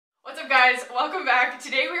guys? Welcome back.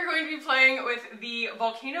 Today we are going to be playing with the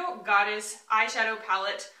Volcano Goddess eyeshadow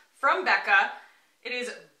palette from BECCA. It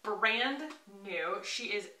is brand new. She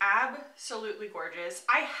is absolutely gorgeous.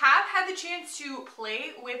 I have had the chance to play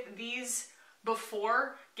with these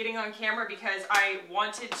before getting on camera because I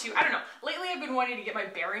wanted to, I don't know, lately I've been wanting to get my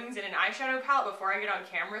bearings in an eyeshadow palette before I get on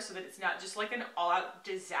camera so that it's not just like an all-out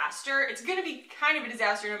disaster. It's gonna be kind of a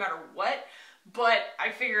disaster no matter what, but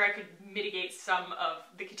I figure I could mitigate some of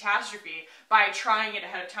the catastrophe by trying it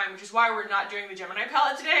ahead of time, which is why we're not doing the Gemini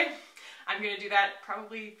palette today. I'm gonna do that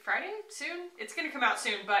probably Friday soon. It's gonna come out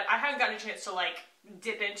soon, but I haven't gotten a chance to like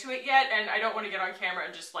dip into it yet, and I don't want to get on camera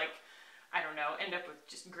and just like, I don't know, end up with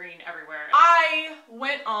just green everywhere. I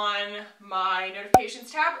went on my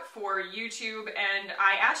notifications tab for YouTube and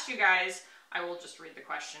I asked you guys, I will just read the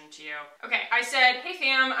question to you. Okay, I said, hey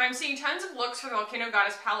fam, I'm seeing tons of looks for the Volcano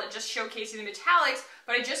Goddess palette just showcasing the metallics,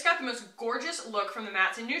 but I just got the most gorgeous look from the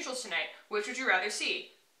mattes and neutrals tonight. Which would you rather see?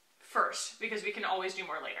 First, because we can always do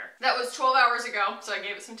more later. That was 12 hours ago, so I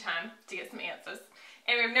gave it some time to get some answers.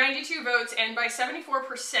 And we have 92 votes, and by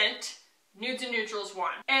 74%, nudes and neutrals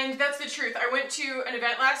won. And that's the truth. I went to an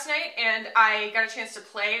event last night, and I got a chance to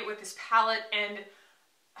play with this palette, and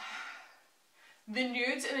the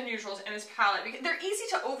nudes and the neutrals in this palette, they're easy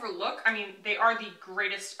to overlook. I mean, they are the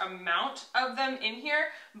greatest amount of them in here,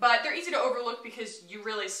 but they're easy to overlook because you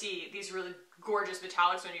really see these really gorgeous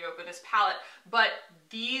metallics when you open this palette. But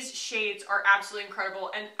these shades are absolutely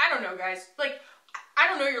incredible, and I don't know, guys, like, I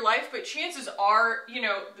don't know your life, but chances are, you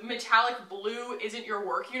know, the metallic blue isn't your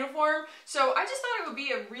work uniform. So I just thought it would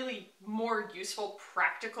be a really more useful,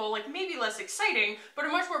 practical, like maybe less exciting, but a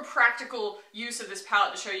much more practical use of this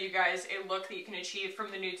palette to show you guys a look that you can achieve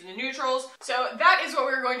from the nudes and the neutrals. So that is what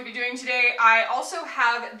we're going to be doing today. I also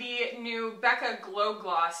have the new BECCA Glow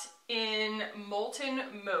Gloss in Molten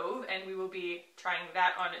Mauve, and we will be trying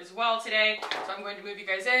that on as well today. So I'm going to move you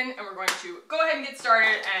guys in, and we're going to go ahead and get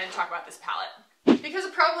started and talk about this palette. Because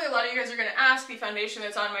probably a lot of you guys are going to ask, the foundation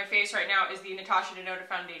that's on my face right now is the Natasha Denona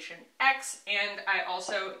Foundation X, and I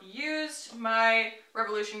also used my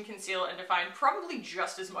Revolution Conceal and Define probably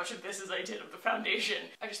just as much of this as I did of the foundation.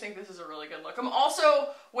 I just think this is a really good look. I'm also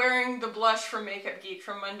wearing the blush from Makeup Geek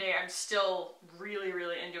from Monday. I'm still really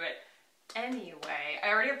into it. Anyway, I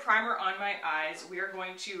already have primer on my eyes. We are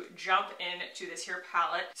going to jump into this here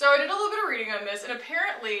palette. So I did a little bit of reading on this, and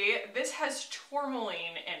apparently this has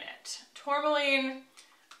tourmaline in it. Tourmaline,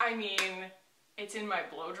 I mean, it's in my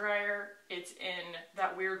blow dryer. It's in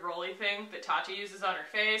that weird rolly thing that Tati uses on her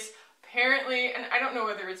face. Apparently, and I don't know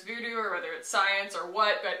whether it's voodoo or whether it's science or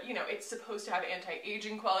what, but you know, it's supposed to have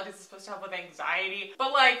anti-aging qualities, it's supposed to help with anxiety,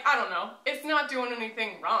 but like, I don't know, it's not doing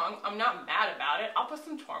anything wrong. I'm not mad about it. I'll put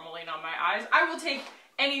some tourmaline on my eyes. I will take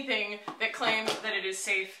anything that claims that it is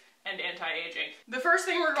safe and anti-aging. The first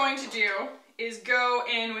thing we're going to do is go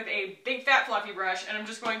in with a big fat fluffy brush, and I'm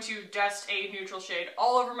just going to dust a neutral shade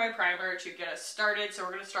all over my primer to get us started. So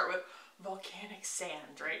we're going to start with Volcanic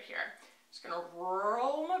Sand right here. Just gonna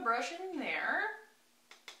roll my brush in there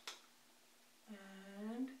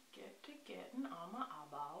and get to getting on my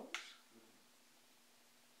eyeballs.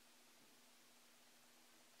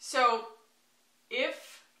 So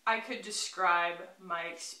if I could describe my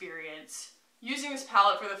experience using this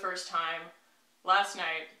palette for the first time last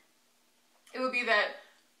night, it would be that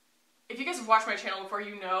if you guys have watched my channel before,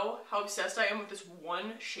 you know how obsessed I am with this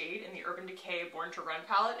one shade in the Urban Decay Born to Run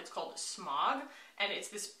palette. It's called Smog, and it's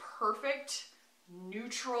this perfect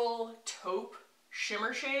neutral taupe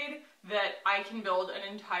shimmer shade that I can build an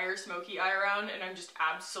entire smoky eye around, and I'm just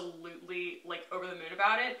absolutely like over the moon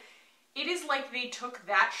about it. It is like they took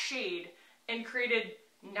that shade and created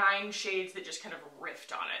 9 shades that just kind of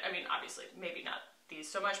riffed on it. I mean, obviously, maybe not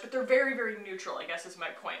these so much, but they're very neutral, I guess is my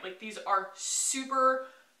point. Like, these are super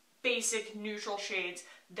basic neutral shades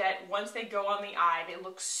that once they go on the eye, they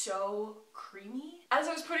look so creamy. As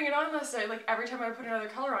I was putting it on last night, like every time I put another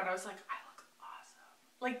color on, I was like, I look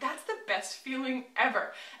awesome. Like, that's the best feeling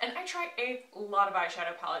ever. And I try a lot of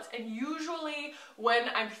eyeshadow palettes, and usually when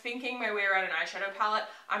I'm thinking my way around an eyeshadow palette,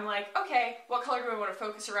 I'm like, okay, what color do I want to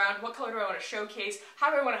focus around? What color do I want to showcase?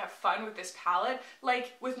 How do I want to have fun with this palette?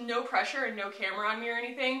 Like, with no pressure and no camera on me or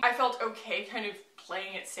anything, I felt okay kind of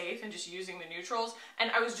playing it safe and just using the neutrals,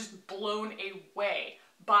 and I was just blown away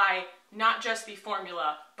by not just the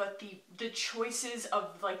formula, but the choices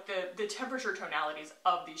of like the temperature tonalities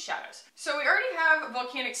of these shadows. So we already have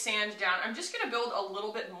Volcanic Sand down. I'm just gonna build a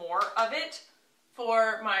little bit more of it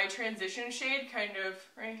for my transition shade, kind of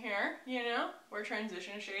right here, you know, where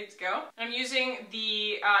transition shades go. I'm using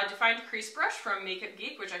the Defined Crease Brush from Makeup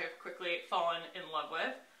Geek, which I have quickly fallen in love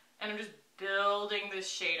with, and I'm just building this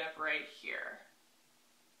shade up right here.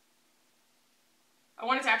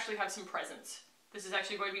 actually have some presence. This is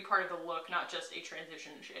actually going to be part of the look, not just a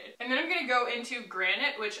transition shade. And then I'm going to go into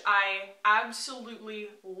Granite, which I absolutely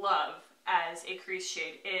love as a crease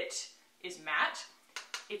shade. It is matte.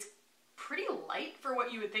 It's pretty light for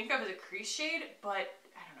what you would think of as a crease shade, but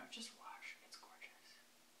I don't know, just watch. It's gorgeous.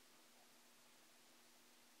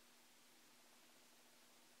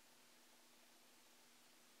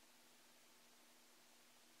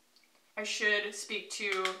 I should speak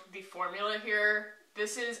to the formula here.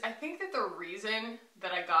 This is, I think that the reason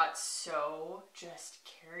that I got so just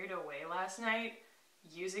carried away last night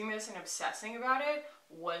using this and obsessing about it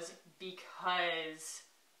was because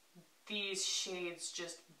these shades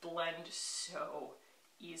just blend so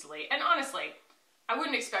easily. And honestly, I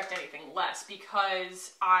wouldn't expect anything less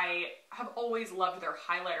because I have always loved their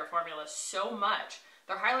highlighter formula so much.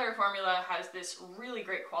 Their highlighter formula has this really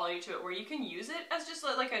great quality to it where you can use it as just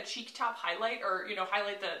like a cheek top highlight, or, you know,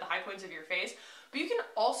 highlight the high points of your face, but you can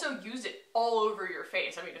also use it all over your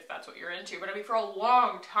face. I mean, if that's what you're into. But I mean, for a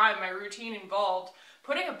long time, my routine involved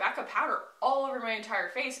putting a BECCA powder all over my entire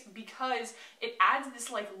face because it adds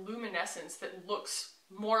this like luminescence that looks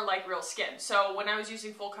more like real skin. So when I was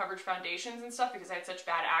using full coverage foundations and stuff, because I had such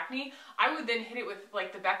bad acne, I would then hit it with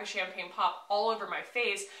like the BECCA Champagne Pop all over my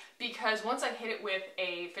face, because once I hit it with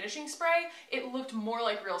a finishing spray, it looked more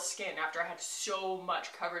like real skin after I had so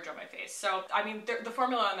much coverage on my face. So, I mean, the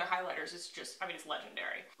formula on their highlighters is just, I mean, it's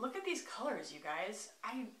legendary. Look at these colors, you guys.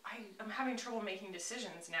 I'm having trouble making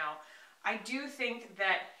decisions now. I do think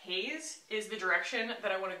that haze is the direction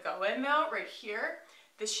that I want to go in now, right here.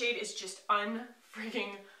 This shade is just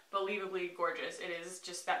unfreaking believably gorgeous. It is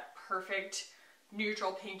just that perfect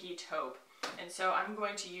neutral pinky taupe. And so I'm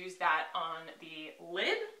going to use that on the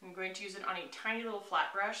lid. I'm going to use it on a tiny little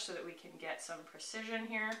flat brush so that we can get some precision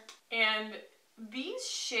here. And these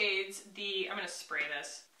shades, I'm gonna spray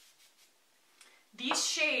this. These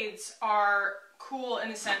shades are cool in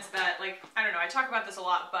the sense that, like, I don't know, I talk about this a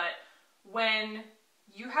lot, but when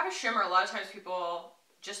you have a shimmer, a lot of times people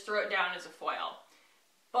just throw it down as a foil.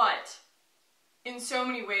 But in so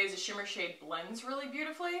many ways, a shimmer shade blends really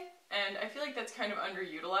beautifully, and I feel like that's kind of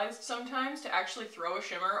underutilized sometimes, to actually throw a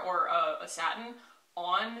shimmer or a satin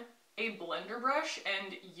on a blender brush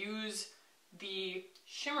and use the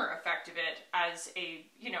shimmer effect of it as a,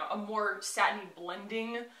 you know, a more satiny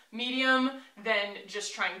blending medium than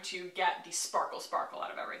just trying to get the sparkle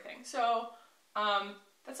out of everything. So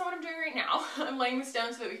that's not what I'm doing right now. I'm laying this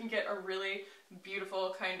down so that we can get a really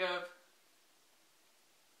beautiful kind of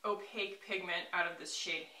opaque pigment out of this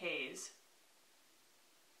shade Haze.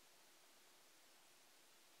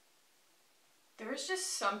 There's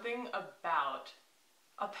just something about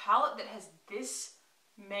a palette that has this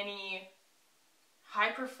many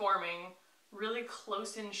high-performing, really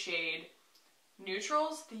close-in shade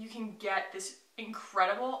neutrals that you can get this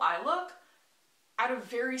incredible eye look out of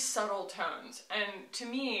very subtle tones. And to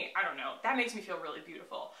me, I don't know, that makes me feel really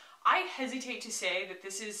beautiful. I hesitate to say that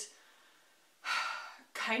this is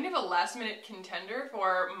kind of a last-minute contender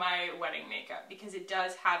for my wedding makeup because it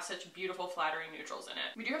does have such beautiful, flattering neutrals in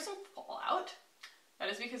it. We do have some fallout. That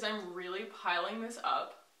is because I'm really piling this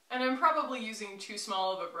up. And I'm probably using too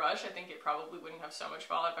small of a brush. I think it probably wouldn't have so much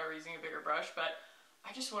fallout if I were using a bigger brush, but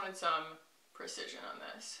I just wanted some precision on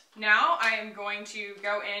this. Now I am going to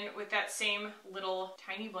go in with that same little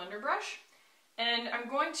tiny blender brush, and I'm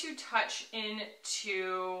going to touch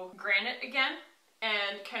into Granite again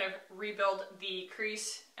and kind of rebuild the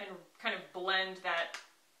crease and kind of blend that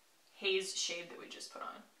Haze shade that we just put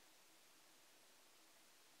on.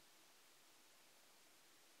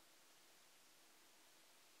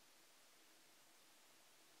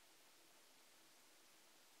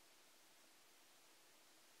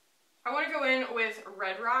 I want to go in with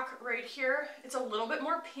Red Rock right here. It's a little bit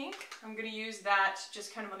more pink. I'm going to use that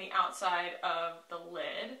just kind of on the outside of the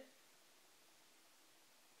lid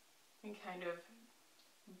and kind of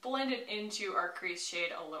blend it into our crease shade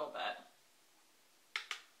a little bit.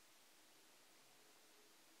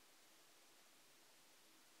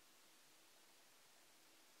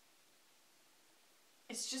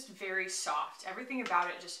 It's just very soft. Everything about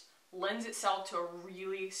it just lends itself to a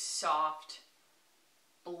really soft,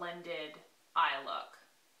 blended eye look.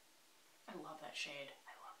 I love that shade.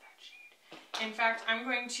 I love that shade. In fact, I'm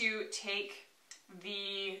going to take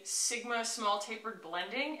the Sigma Small Tapered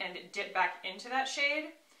Blending and dip back into that shade,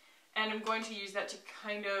 and I'm going to use that to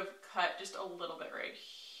kind of cut just a little bit right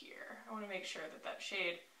here. I want to make sure that that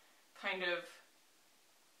shade kind of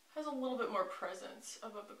has a little bit more presence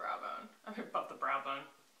above the brow bone. I mean, above the brow bone.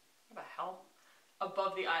 What the hell?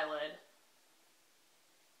 Above the eyelid.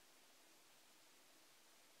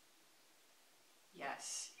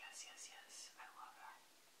 Yes, yes, yes, yes. I love that.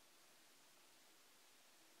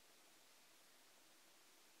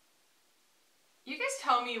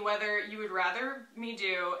 tell me whether you would rather me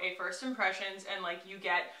do a first impressions and like you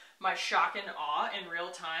get my shock and awe in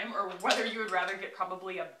real time, or whether you would rather get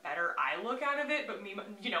probably a better eye look out of it, but me,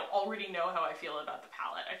 you know, already know how I feel about the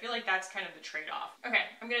palette. I feel like that's kind of the trade-off. Okay,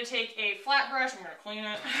 I'm gonna take a flat brush, I'm gonna clean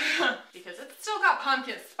it, because it's still got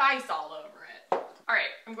pumpkin spice all over it. All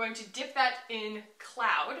right, I'm going to dip that in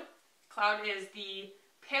Cloud. Cloud is the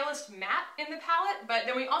palest matte in the palette, but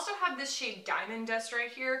then we also have this shade Diamond Dust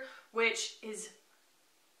right here, which is,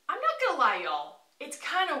 I'm not gonna lie y'all, it's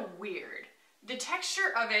kind of weird. The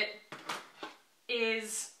texture of it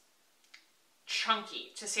is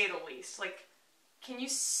chunky, to say the least. Like, can you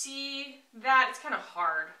see that? It's kind of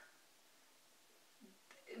hard.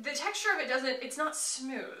 The texture of it it's not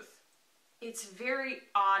smooth. It's very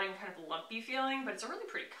odd and kind of lumpy feeling, but it's a really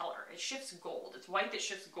pretty color. It shifts gold. It's white that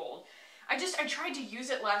shifts gold. I tried to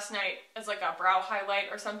use it last night as like a brow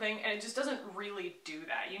highlight or something, and it just doesn't really do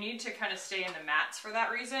that. You need to kind of stay in the mattes for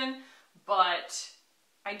that reason, but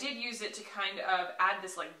I did use it to kind of add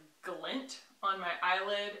this like glint on my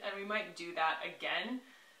eyelid, and we might do that again.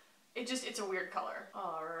 It's a weird color.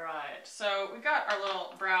 All right, so we've got our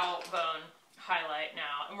little brow bone highlight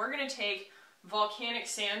now, and we're gonna take volcanic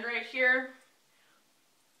sand right here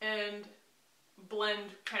and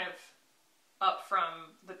blend kind of up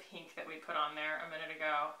from the pink that we put on there a minute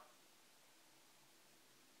ago.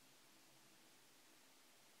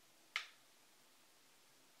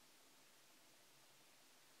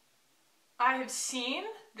 I have seen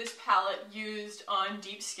this palette used on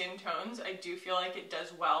deep skin tones. I do feel like it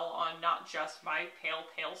does well on not just my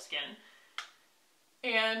pale skin.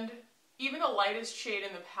 And even the lightest shade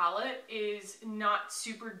in the palette is not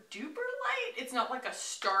super duper light. It's not like a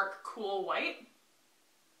stark, cool white.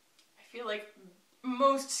 I feel like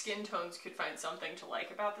most skin tones could find something to like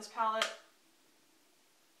about this palette.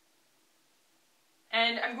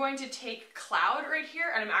 And I'm going to take Cloud right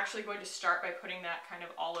here, and I'm actually going to start by putting that kind of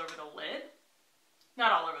all over the lid.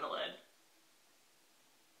 Not all over the lid.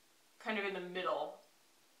 Kind of in the middle.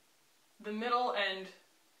 The middle and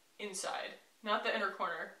inside. Not the inner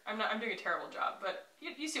corner. I'm doing a terrible job, but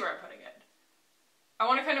you see where I'm putting it. I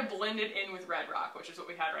want to kind of blend it in with Red Rock, which is what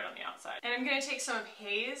we had right on the outside. And I'm going to take some of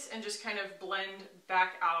Haze and just kind of blend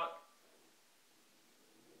back out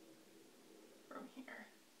from here.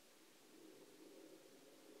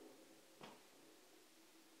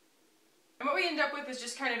 And what we end up with is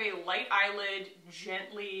just kind of a light eyelid,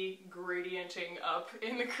 gently gradienting up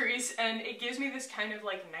in the crease, and it gives me this kind of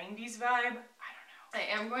like 90s vibe. I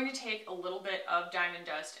am going to take a little bit of Diamond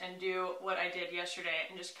Dust and do what I did yesterday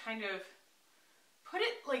and just kind of put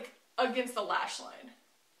it like against the lash line.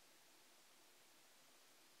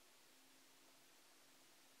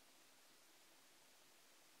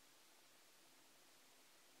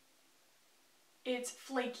 It's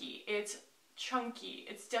flaky, it's chunky,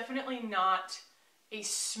 it's definitely not a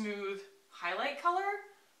smooth highlight color,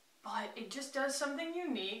 but it just does something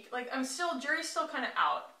unique. Like jury's still kind of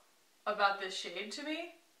out about this shade to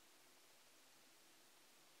me,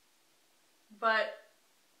 but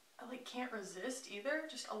I like can't resist either.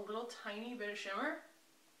 Just a little tiny bit of shimmer.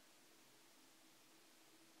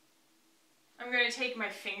 I'm going to take my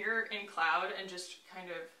finger in Cloud and just kind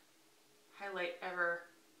of highlight ever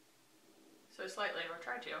so slightly, or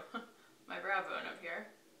try to, my brow bone up here.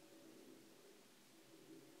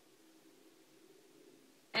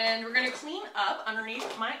 And we're gonna clean up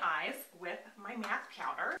underneath my eyes with my matte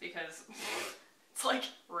powder because it's like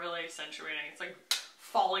really accentuating. It's like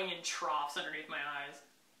falling in troughs underneath my eyes.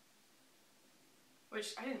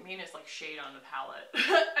 Which I didn't mean as like shade on the palette.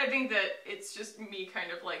 I think that it's just me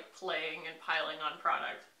kind of like playing and piling on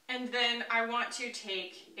product. And then I want to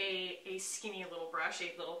take a skinny little brush,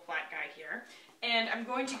 a little flat guy here, and I'm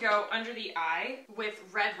going to go under the eye with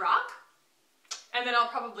Red Rock. And then I'll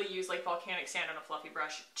probably use like volcanic sand on a fluffy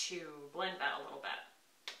brush to blend that a little bit.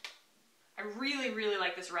 I really, really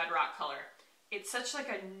like this Red Rock color. It's such like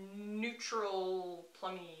a neutral,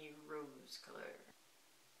 plummy rose color.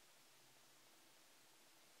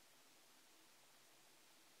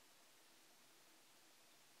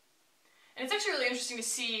 And it's actually really interesting to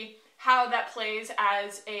see how that plays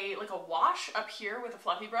as a wash up here with a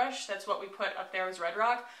fluffy brush. That's what we put up there as Red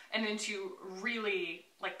Rock. And then to really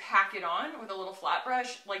like pack it on with a little flat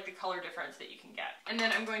brush, like the color difference that you can get. And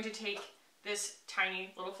then I'm going to take this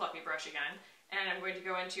tiny little fluffy brush again, and I'm going to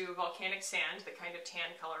go into volcanic sand, the kind of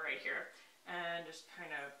tan color right here, and just kind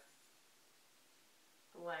of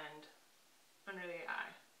blend under the eye.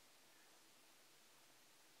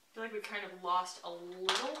 I feel like we kind of lost a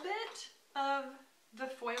little bit of the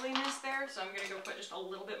foiliness there, so I'm going to go put just a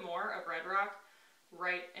little bit more of Red Rock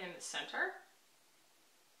right in the center.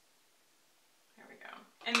 There we go.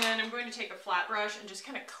 And then I'm going to take a flat brush and just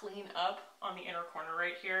kind of clean up on the inner corner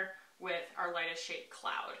right here with our lightest shade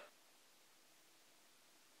Cloud.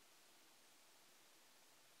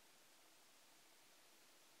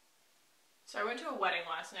 So I went to a wedding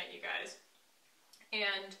last night, you guys,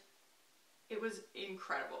 and it was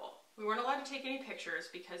incredible. We weren't allowed to take any pictures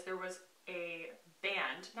because there was a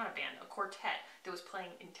band, not a band, a quartet that was playing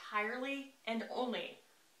entirely and only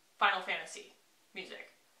Final Fantasy music.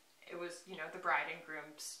 It was, you know, the bride and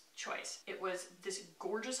groom's choice. It was this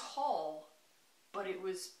gorgeous hall, but it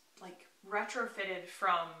was like retrofitted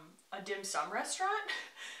from a dim sum restaurant.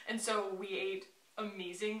 And so we ate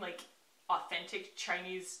amazing, like authentic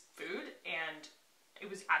Chinese food, and it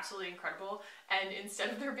was absolutely incredible. And instead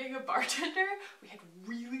of there being a bartender, we had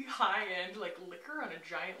really high-end like liquor on a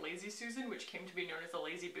giant Lazy Susan, which came to be known as a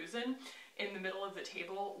Lazy Boozin', in the middle of the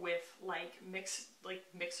table with like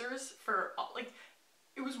mixers for like,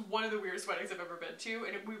 it was one of the weirdest weddings I've ever been to,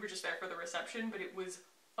 and we were just there for the reception, but it was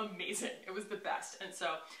amazing. It was the best. And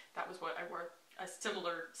so that was what I wore a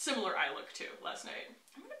similar eye look to last night.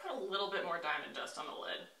 I'm gonna put a little bit more diamond dust on the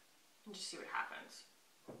lid and just see what happens.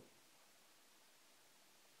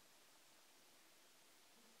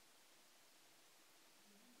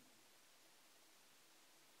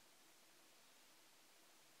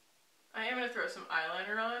 I am going to throw some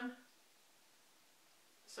eyeliner on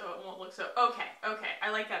so it won't look so... Okay,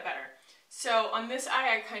 I like that better. So on this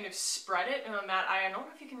eye, I kind of spread it, and on that eye, I don't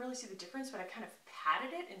know if you can really see the difference, but I kind of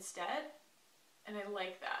patted it instead, and I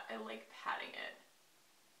like that. I like patting it.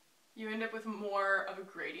 You end up with more of a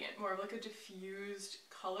gradient, more of like a diffused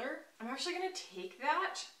color. I'm actually going to take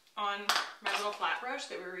that on my little flat brush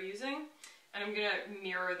that we were using, and I'm going to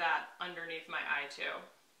mirror that underneath my eye too.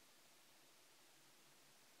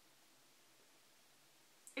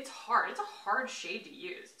 It's hard. It's a hard shade to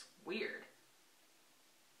use. It's weird.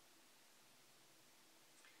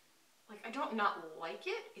 Like, I don't not like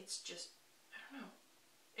it. It's just, I don't know.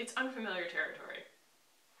 It's unfamiliar territory.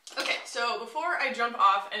 Okay, so before I jump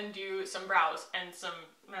off and do some brows and some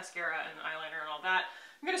mascara and eyeliner and all that,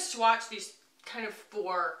 I'm going to swatch these kind of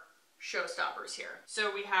 4 showstoppers here. So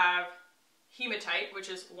we have Hematite, which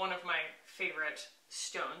is one of my favorite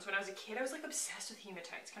stones. When I was a kid, I was like obsessed with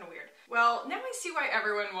hematite. It's kind of weird. Well, now I see why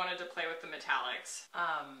everyone wanted to play with the metallics.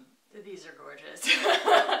 These are gorgeous.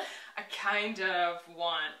 I kind of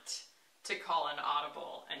want to call an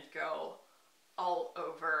audible and go all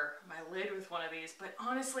over my lid with one of these, but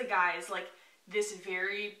honestly guys, like this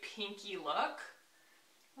very pinky look,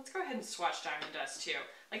 let's go ahead and swatch diamond dust too.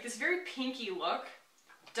 Like this very pinky look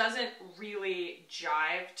doesn't really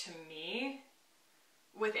jive to me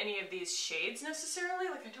with any of these shades necessarily.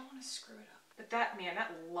 Like, I don't want to screw it up. But that, man,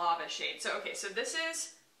 that lava shade. So, okay, so this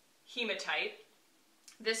is Hematite.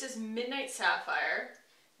 This is Midnight Sapphire.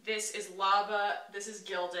 This is Lava. This is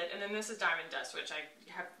Gilded. And then this is Diamond Dust, which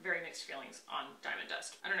I have very mixed feelings on Diamond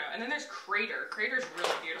Dust. I don't know. And then there's Crater. Crater's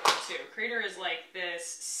really beautiful, too. Crater is like this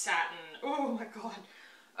satin. Oh, my God.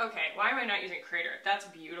 Okay, why am I not using Crater? That's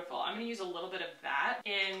beautiful. I'm going to use a little bit of that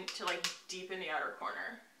in to, like, deepen the outer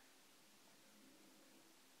corner.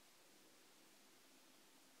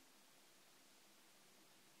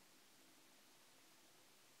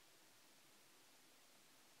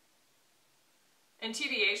 And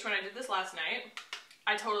TBH, when I did this last night,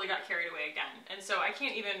 I totally got carried away again. And so I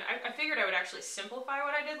can't even, I figured I would actually simplify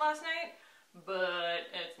what I did last night, but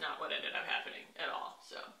it's not what ended up happening at all,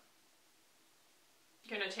 so.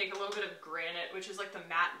 I'm gonna take a little bit of Granite, which is like the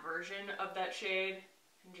matte version of that shade,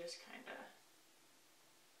 and just kind of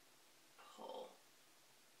pull.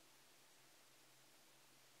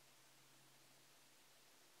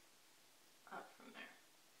 Up from there.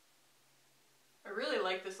 I really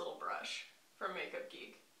like this little brush from Makeup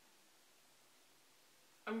Geek.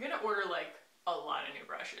 I'm gonna order like a lot of new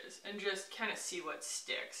brushes and just kind of see what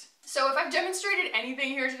sticks. So if I've demonstrated anything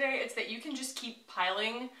here today, it's that you can just keep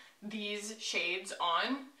piling these shades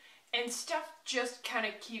on and stuff just kind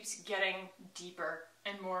of keeps getting deeper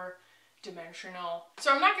and more dimensional.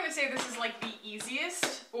 So I'm not gonna say this is like the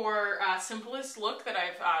easiest or simplest look that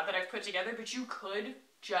I've put together, but you could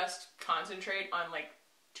just concentrate on like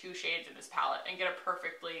 2 shades in this palette and get a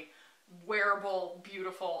perfectly wearable,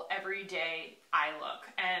 beautiful, everyday eye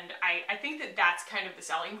look. And I think that that's kind of the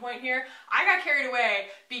selling point here. I got carried away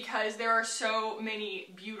because there are so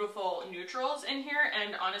many beautiful neutrals in here,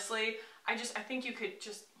 and honestly, I think you could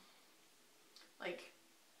just, like,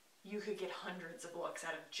 you could get hundreds of looks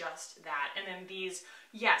out of just that. And then these,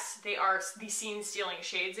 yes, they are the scene-stealing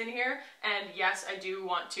shades in here, and yes, I do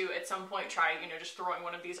want to, at some point, try, you know, just throwing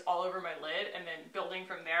one of these all over my lid and then building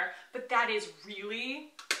from there, but that is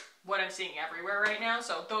really what I'm seeing everywhere right now.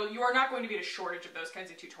 So though you are not going to be at a shortage of those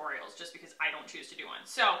kinds of tutorials just because I don't choose to do one.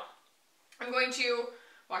 So I'm going to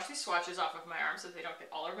wash these swatches off of my arms so they don't get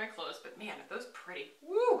all over my clothes, but man, are those pretty.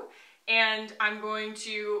 Woo! And I'm going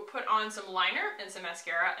to put on some liner and some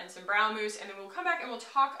mascara and some brow mousse, and then we'll come back and we'll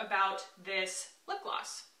talk about this lip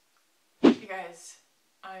gloss. You guys,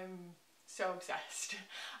 I'm so obsessed.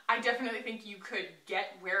 I definitely think you could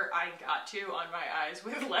get where I got to on my eyes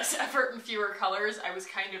with less effort and fewer colors. I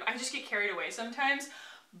just get carried away sometimes,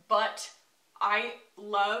 but I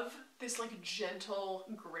love this like gentle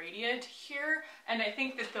gradient here, and I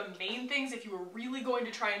think that the main things, if you were really going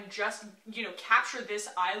to try and just, you know, capture this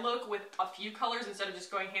eye look with a few colors instead of just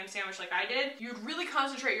going ham sandwich like I did, you'd really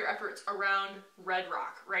concentrate your efforts around Red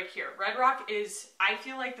Rock right here. Red Rock is, I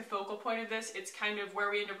feel like, the focal point of this. It's kind of where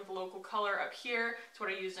we end up with a local color up here. It's what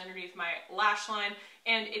I used underneath my lash line,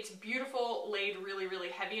 and it's beautiful, laid really, really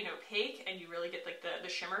heavy and opaque, and you really get like the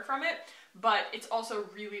shimmer from it. But it's also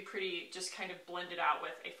really pretty just kind of blended out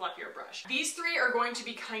with a fluffier brush. These three are going to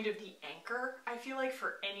be kind of the anchor, I feel like,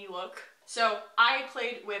 for any look. So I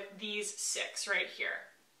played with these 6 right here,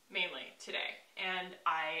 mainly today, and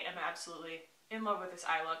I am absolutely in love with this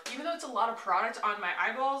eye look. Even though it's a lot of product on my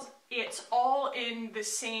eyeballs, it's all in the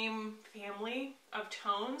same family of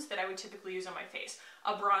tones that I would typically use on my face.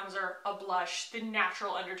 A bronzer, a blush, the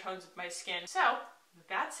natural undertones of my skin. So, with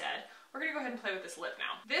that said, we're gonna go ahead and play with this lip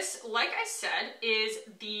now. This, like I said, is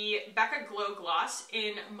the BECCA Glow Gloss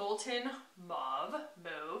in Molten Mauve,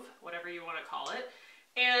 whatever you wanna call it.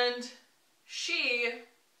 And she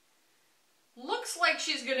looks like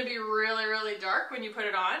she's gonna be really, really dark when you put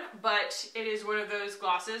it on, but it is one of those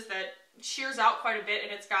glosses that shears out quite a bit,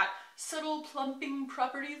 and it's got subtle plumping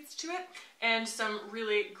properties to it and some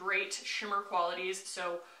really great shimmer qualities.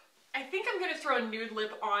 So I think I'm gonna throw a nude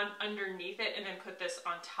lip on underneath it and then put this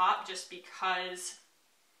on top just because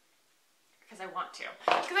I want to.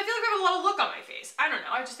 Because I feel like I have a lot of look on my face. I don't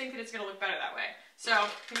know, I just think that it's gonna look better that way. So I'm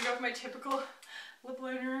gonna go with my typical lip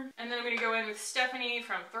liner, and then I'm gonna go in with Stephanie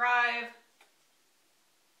from Thrive.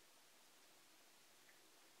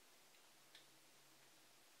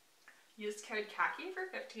 Use code KAKI for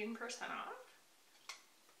 15% off.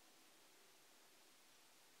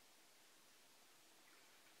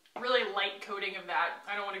 Really light coating of that.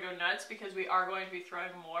 I don't want to go nuts because we are going to be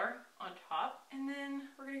throwing more on top. And then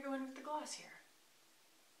we're going to go in with the gloss here.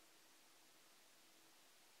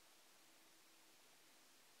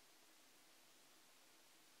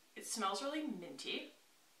 It smells really minty.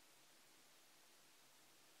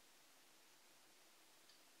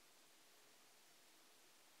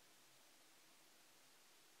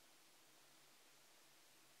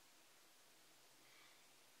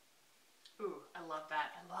 Ooh, I love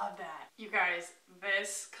that. I love that. You guys,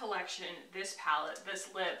 this collection, this palette, this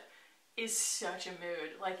lip is such a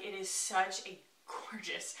mood. Like, it is such a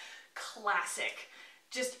gorgeous, classic.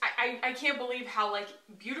 Just, I can't believe how like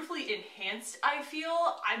beautifully enhanced I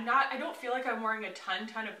feel. I don't feel like I'm wearing a ton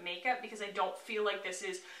of makeup because I don't feel like this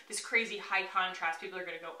is this crazy high contrast. People are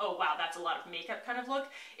gonna go, oh wow, that's a lot of makeup kind of look.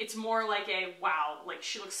 It's more like a, wow, like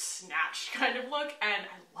she looks snatched kind of look, and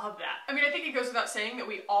I love that. I mean, I think it goes without saying that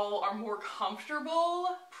we all are more comfortable,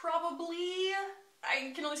 probably.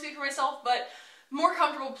 I can only speak for myself, but more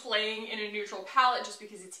comfortable playing in a neutral palette just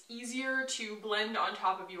because it's easier to blend on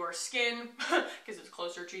top of your skin because it's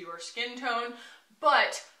closer to your skin tone,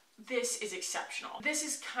 but this is exceptional. This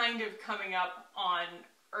is kind of coming up on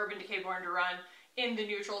Urban Decay Born to Run in the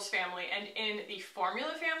neutrals family and in the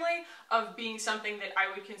formula family of being something that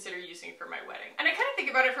I would consider using for my wedding. And I kind of think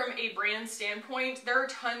about it from a brand standpoint. There are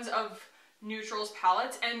tons of neutrals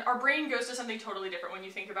palettes, and our brain goes to something totally different when you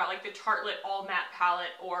think about like the Tartelette all matte palette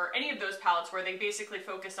or any of those palettes where they basically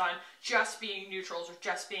focus on just being neutrals or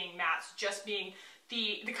just being mattes, just being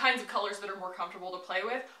the kinds of colors that are more comfortable to play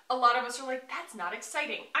with. A lot of us are like, that's not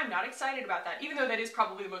exciting. I'm not excited about that, even though that is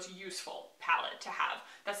probably the most useful palette to have.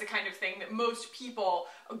 That's the kind of thing that most people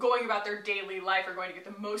going about their daily life are going to get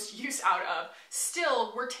the most use out of.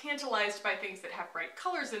 Still, we're tantalized by things that have bright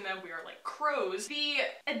colors in them. We are like crows. The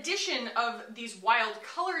addition of these wild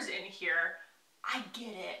colors in here, I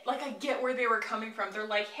get it. Like, I get where they were coming from. They're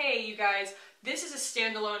like, hey, you guys, this is a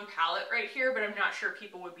standalone palette right here, but I'm not sure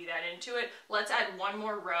people would be that into it. Let's add one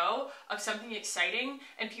more row of something exciting,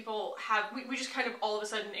 and people have, we just kind of all of a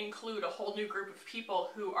sudden include a whole new group of people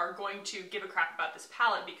who are going to give a crap about this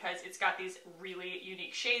palette because it's got these really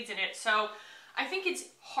unique shades in it. So I think it's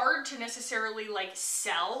hard to necessarily like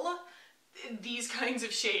sell these kinds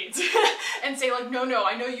of shades and say like, no,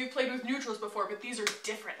 I know you've played with neutrals before, but these are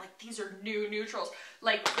different. Like, these are new neutrals.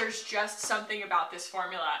 Like, there's just something about this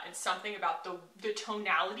formula and something about the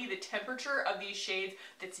tonality, the temperature of these shades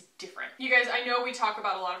that's different. You guys, I know we talk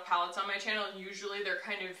about a lot of palettes on my channel, and usually they're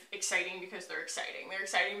kind of exciting because they're exciting. They're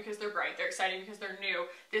exciting because they're bright. They're exciting because they're new.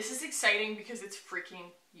 This is exciting because it's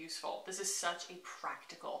freaking useful. This is such a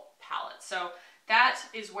practical palette. So that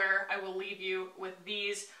is where I will leave you with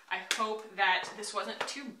these. I hope that this wasn't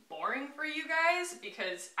too boring for you guys,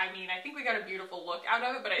 because I mean, I think we got a beautiful look out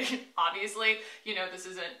of it, but obviously, you know, this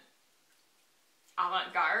isn't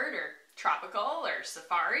avant-garde or tropical or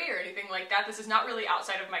safari or anything like that. This is not really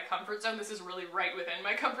outside of my comfort zone. This is really right within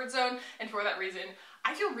my comfort zone, and for that reason,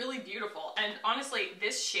 I feel really beautiful. And honestly,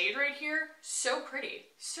 this shade right here, so pretty.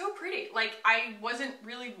 So pretty. Like, I wasn't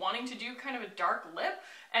really wanting to do kind of a dark lip,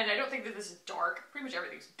 and I don't think that this is dark. Pretty much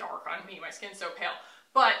everything's dark on me. My skin's so pale.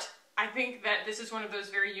 But I think that this is one of those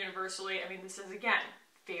very universally, I mean, this is, again,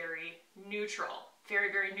 very neutral.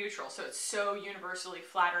 Very, very neutral. So it's so universally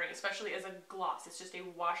flattering, especially as a gloss. It's just a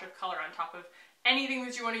wash of color on top of anything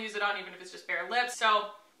that you want to use it on, even if it's just bare lips. So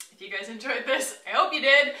if you guys enjoyed this, I hope you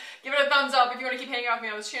did. Give it a thumbs up. If you want to keep hanging out with me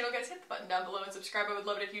on this channel, guys, hit the button down below and subscribe. I would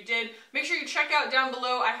love it if you did. Make sure you check out down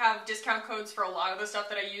below. I have discount codes for a lot of the stuff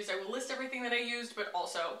that I use. I will list everything that I used, but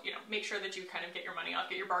also, you know, make sure that you kind of get your money off,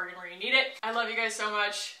 get your bargain where you need it. I love you guys so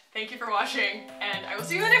much. Thank you for watching, and I will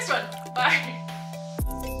see you in the next one. Bye.